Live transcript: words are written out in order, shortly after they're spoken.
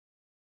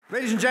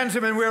Ladies and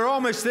gentlemen, we're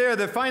almost there.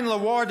 The final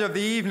award of the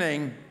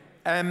evening.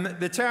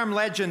 The term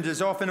legend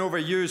is often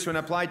overused when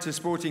applied to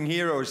sporting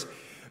heroes,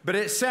 but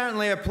it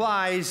certainly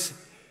applies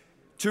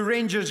to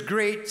Rangers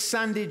great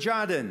Sandy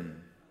Jardine.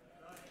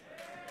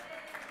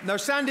 Now,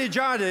 Sandy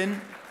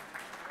Jardine,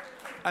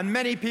 and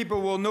many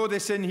people will know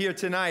this in here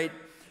tonight,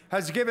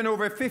 has given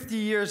over 50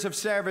 years of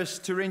service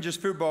to Rangers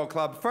Football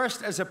Club,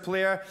 first as a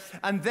player,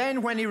 and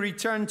then when he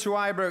returned to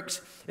Ibrox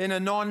in a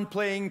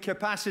non-playing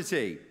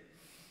capacity.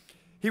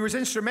 He was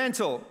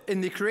instrumental in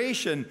the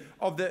creation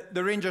of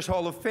the Rangers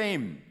Hall of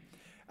Fame.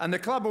 And the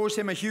club owes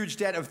him a huge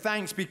debt of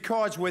thanks,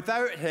 because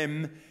without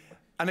him,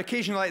 an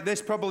occasion like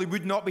this probably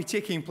would not be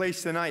taking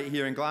place tonight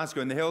here in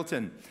Glasgow in the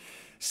Hilton.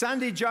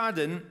 Sandy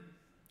Jardine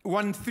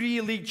won 3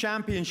 league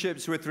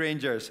championships with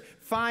Rangers,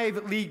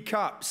 5 league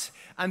cups,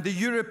 and the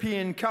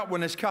European Cup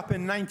Winners' Cup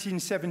in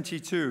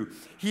 1972.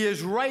 He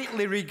is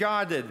rightly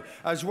regarded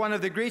as one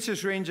of the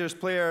greatest Rangers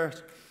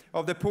players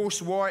of the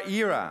post-war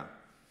era.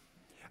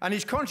 And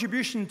his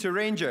contribution to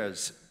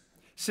Rangers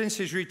since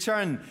his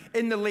return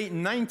in the late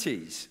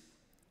 90s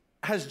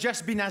has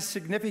just been as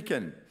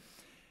significant.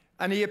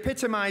 And he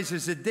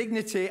epitomizes the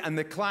dignity and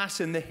the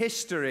class and the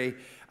history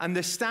and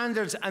the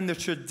standards and the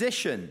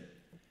tradition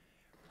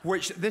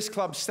which this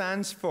club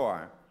stands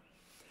for.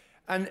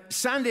 And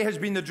Sandy has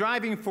been the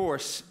driving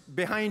force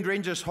behind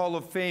Rangers Hall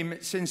of Fame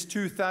since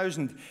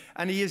 2000,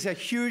 and he is a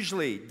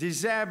hugely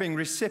deserving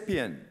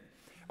recipient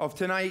of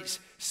tonight's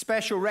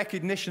special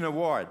recognition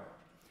award.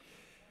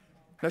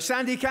 Now,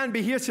 Sandy can't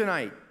be here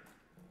tonight,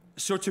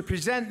 so to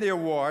present the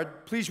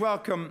award, please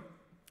welcome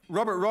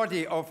Robert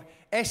Roddy of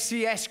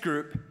SCS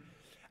Group,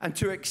 and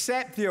to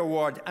accept the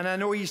award, and I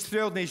know he's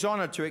thrilled and he's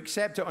honoured to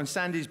accept it on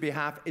Sandy's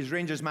behalf, is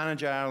Rangers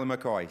manager Ally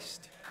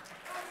McCoist.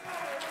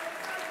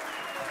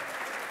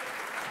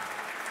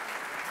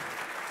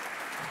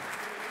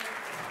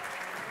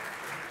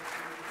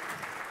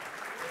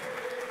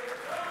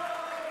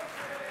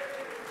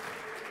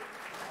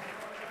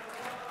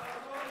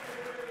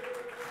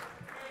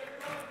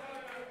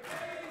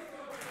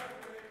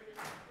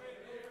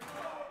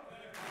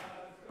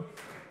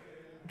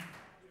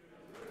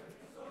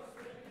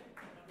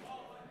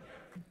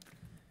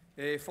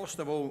 First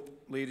of all,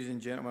 ladies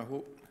and gentlemen, I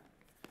hope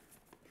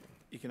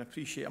you can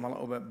appreciate I'm a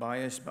little bit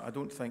biased, but I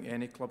don't think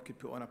any club could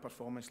put on a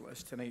performance like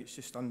this tonight. It's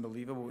just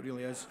unbelievable, it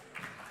really is.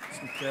 It's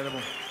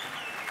incredible.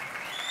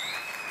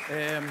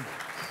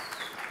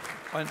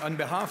 On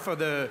behalf of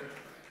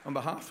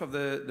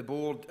the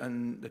board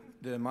and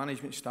the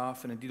management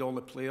staff, and indeed all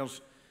the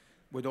players,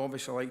 would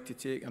obviously like to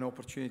take an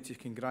opportunity to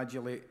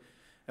congratulate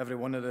every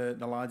one of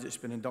the lads that's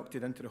been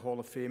inducted into the Hall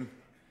of Fame.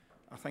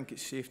 I think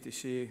it's safe to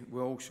say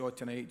we all saw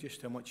tonight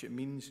just how much it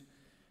means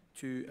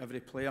to every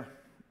player,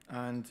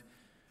 and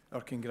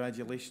our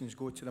congratulations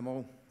go to them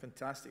all.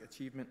 Fantastic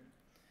achievement.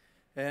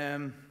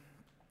 Now,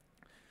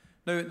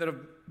 there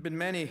have been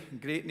many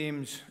great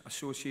names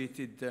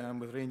associated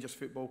with Rangers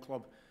Football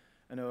Club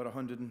in our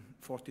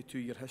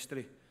 142-year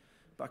history,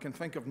 but I can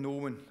think of no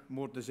one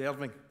more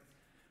deserving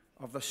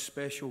of this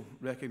special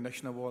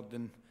recognition award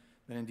than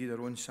indeed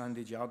our own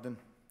Sandy Jardine.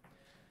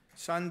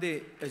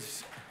 Sandy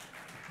is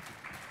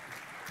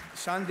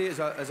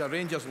a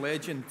Rangers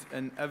legend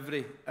in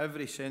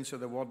every sense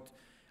of the word,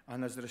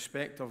 and has the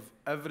respect of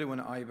everyone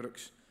at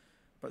Ibrox.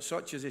 But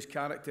such as his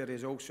character, he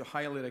is also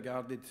highly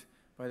regarded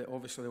by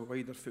obviously the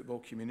wider football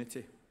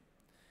community.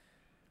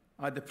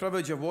 I had the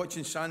privilege of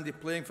watching Sandy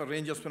playing for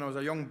Rangers when I was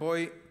a young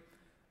boy,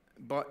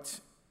 but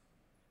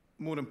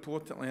more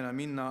importantly, and I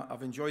mean that,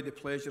 I've enjoyed the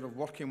pleasure of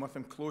working with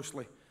him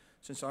closely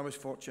since I was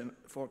fortunate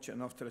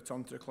enough to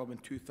return to the club in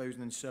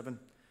 2007.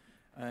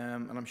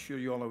 And I'm sure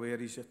you're all aware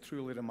he's a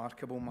truly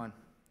remarkable man.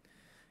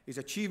 His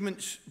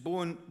achievements,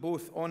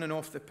 both on and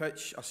off the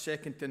pitch, are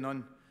second to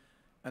none,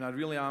 and I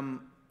really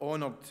am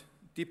honoured,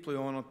 deeply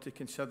honoured, to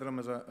consider him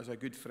as a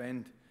good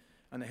friend.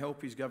 And the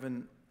help he's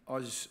given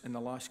us in the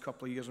last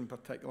couple of years in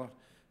particular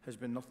has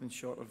been nothing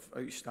short of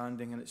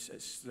outstanding, and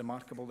it's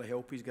remarkable the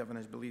help he's given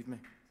us, believe me.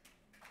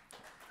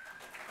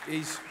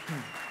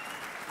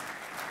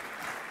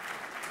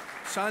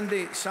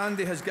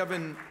 Sandy has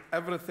given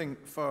everything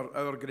for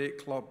our great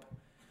club,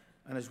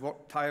 and has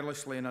worked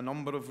tirelessly in a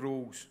number of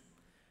roles,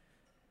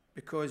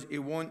 because he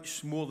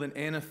wants more than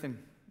anything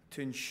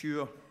to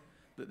ensure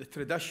that the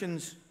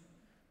traditions,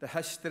 the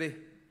history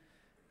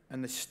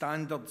and the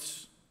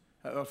standards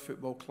at our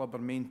football club are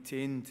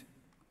maintained.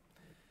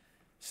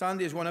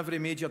 Sandy has won every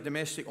major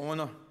domestic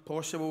honour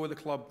possible with the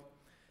club.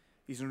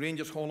 He's in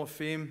Rangers Hall of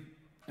Fame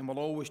and will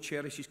always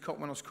cherish his Cup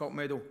Winners' Cup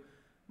medal,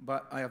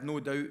 but I have no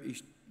doubt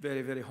he's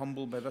very, very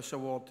humbled by this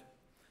award.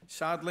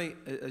 Sadly,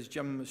 as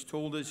Jim has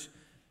told us,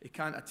 he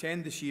can't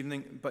attend this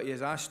evening, but he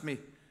has asked me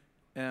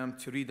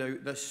to read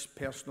out this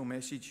personal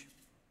message.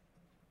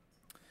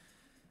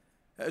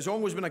 It has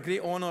always been a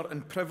great honour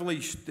and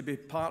privilege to be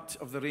part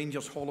of the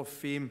Rangers Hall of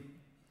Fame.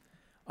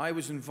 I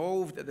was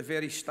involved at the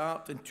very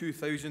start in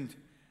 2000,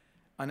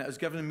 and it has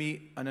given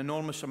me an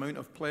enormous amount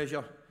of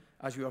pleasure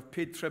as we have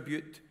paid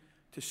tribute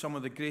to some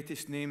of the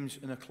greatest names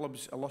in the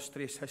club's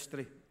illustrious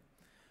history.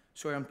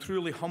 So I am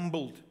truly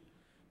humbled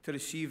to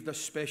receive this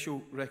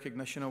special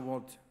recognition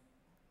award.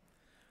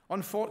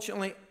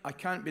 Unfortunately, I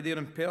can't be there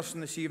in person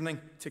this evening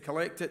to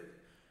collect it,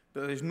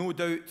 but there is no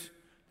doubt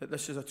that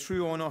this is a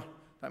true honour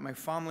that my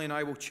family and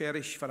I will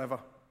cherish forever.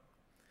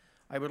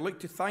 I would like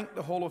to thank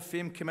the Hall of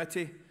Fame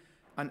committee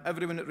and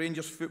everyone at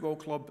Rangers Football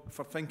Club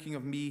for thinking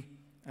of me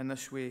in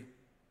this way.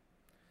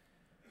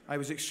 I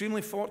was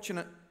extremely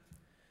fortunate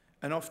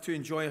enough to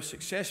enjoy a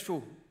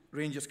successful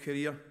Rangers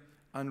career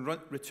and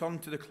return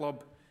to the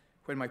club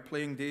when my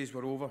playing days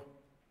were over.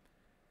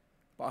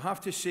 But I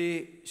have to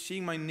say,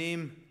 seeing my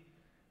name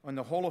on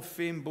the Hall of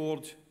Fame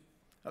board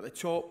at the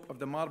top of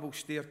the marble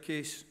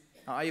staircase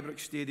at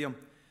Ibrox Stadium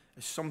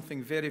is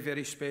something very,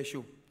 very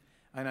special.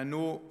 And I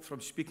know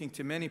from speaking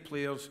to many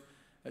players,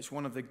 it's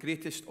one of the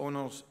greatest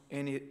honours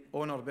any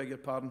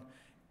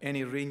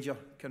Ranger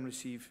can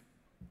receive.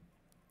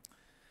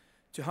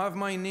 To have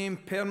my name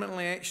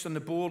permanently etched on the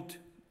board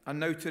and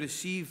now to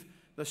receive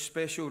this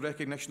special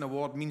recognition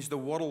award means the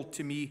world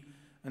to me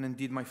and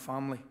indeed my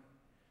family.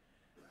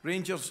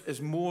 Rangers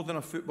is more than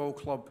a football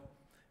club.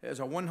 It is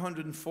a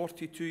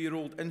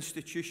 142-year-old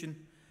institution,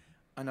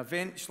 and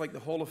events like the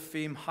Hall of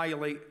Fame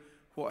highlight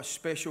what a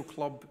special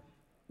club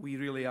we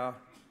really are.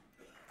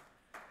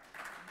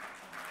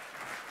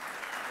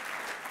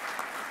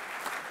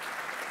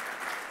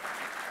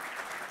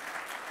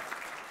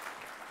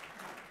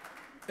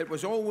 It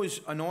was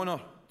always an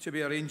honour to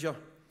be a Ranger.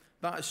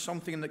 That is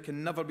something that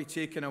can never be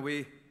taken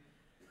away.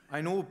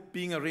 I know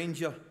being a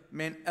Ranger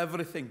meant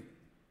everything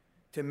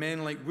to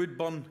men like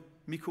Woodburn,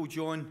 Michael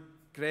John,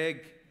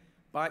 Greg,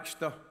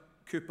 Baxter,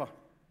 Cooper.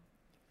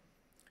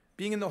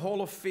 Being in the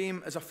Hall of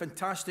Fame is a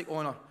fantastic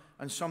honour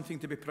and something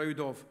to be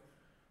proud of.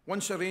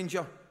 Once a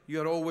Ranger,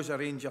 you are always a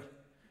Ranger,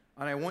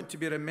 and I want to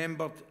be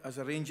remembered as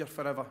a Ranger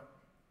forever.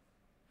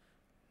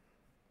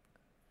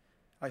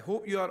 I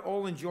hope you are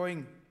all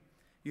enjoying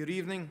your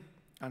evening,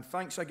 and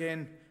thanks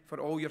again for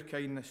all your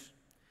kindness.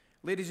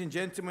 Ladies and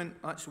gentlemen,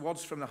 that's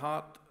words from the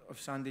heart of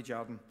Sandy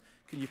Jardine.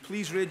 Can you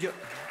please raise your...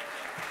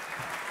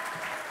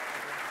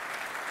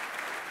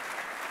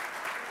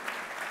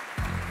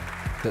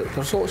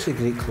 There's lots of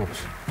great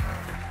clubs,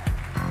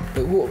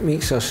 but what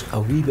makes us a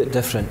wee bit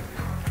different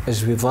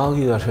is we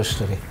value our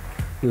history,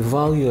 we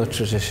value our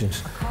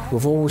traditions.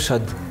 We've always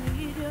had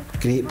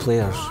great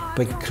players,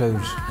 big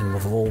crowds, and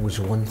we've always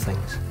won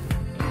things.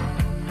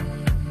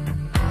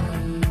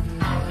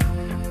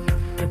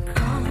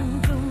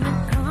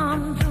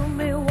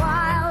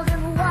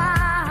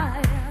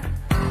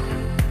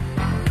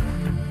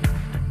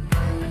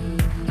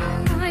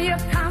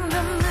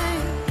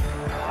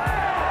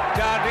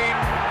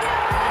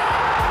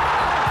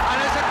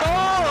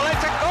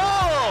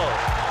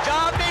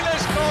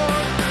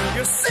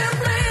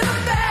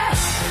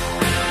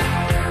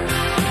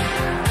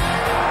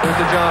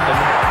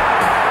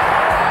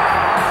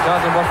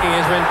 Jardine working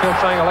his way in field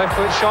triangle, left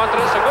foot shot, and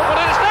it's a good one,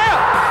 and it's there!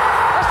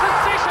 A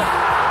sensation!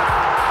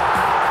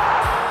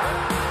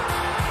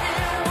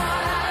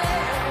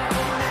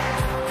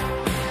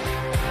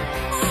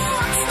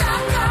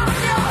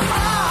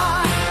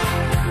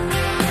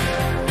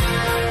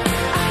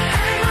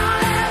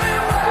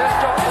 There's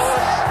John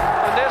Lewis,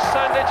 and there's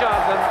Sandy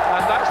Jardine,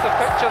 and that's the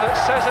picture that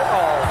says it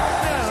all.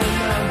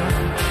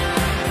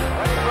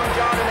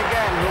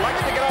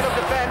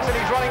 And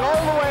he's running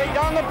all the way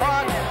down the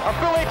park, a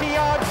full 80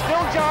 yards,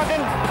 still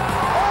Jardine.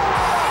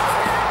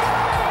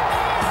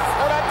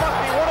 Oh, that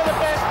must be one of the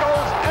best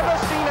goals ever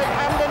seen at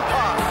Hampden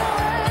Park.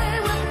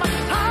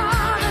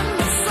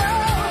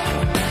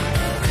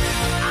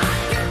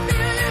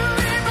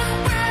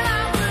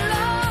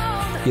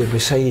 You're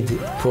beside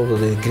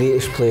probably the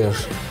greatest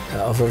players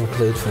that have ever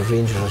played for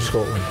Rangers of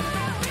Scotland.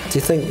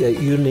 To think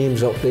that your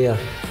name's up there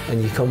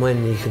and you come in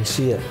and you can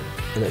see it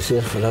and it's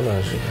there forever,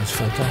 it's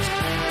fantastic.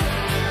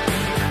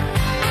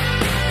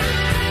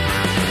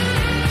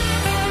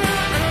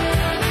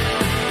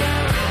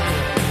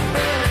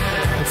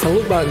 If I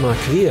look back at my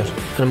career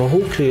and my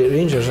whole career at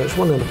Rangers, it's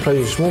one of the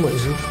proudest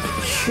moments.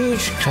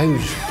 Huge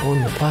crowds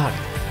on the park.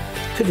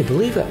 Couldn't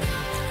believe it.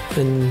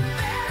 And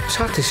it's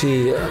hard to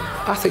say,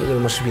 I think there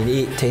must have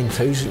been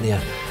 8,000–10,000 there.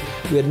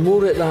 We had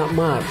more at that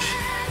match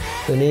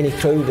than any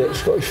crowd at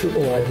Scottish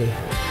football that day.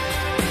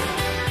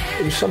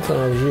 It was something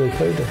I was really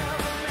proud of,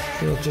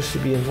 just to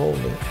be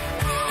involved in.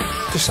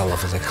 Just a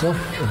love of the club,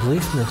 a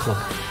belief in the club.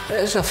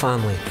 It is a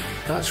family.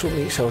 That's what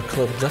makes our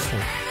club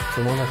different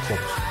from other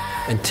clubs.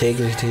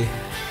 Integrity,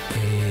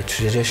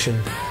 tradition,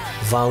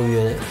 value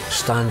in it,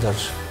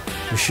 standards.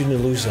 We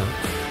shouldn't lose that.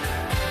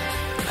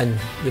 And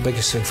the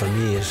biggest thing for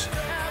me is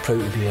proud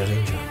to be a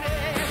Ranger.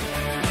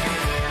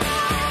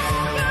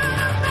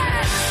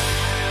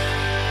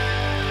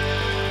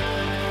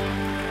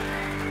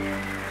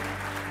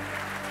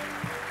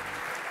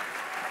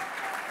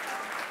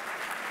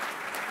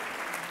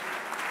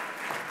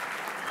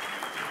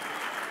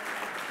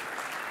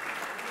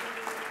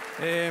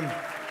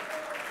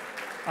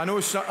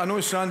 I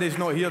know Sandy's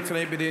not here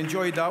tonight, but he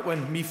enjoyed that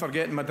one, me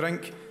forgetting my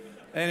drink.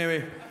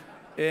 Anyway,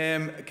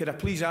 could I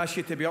please ask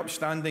you to be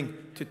upstanding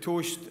to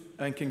toast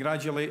and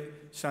congratulate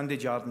Sandy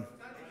Jardine.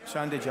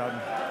 Sandy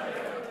Jardine.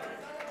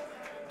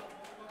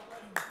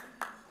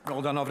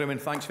 Well done, everyone.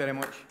 Thanks very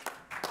much.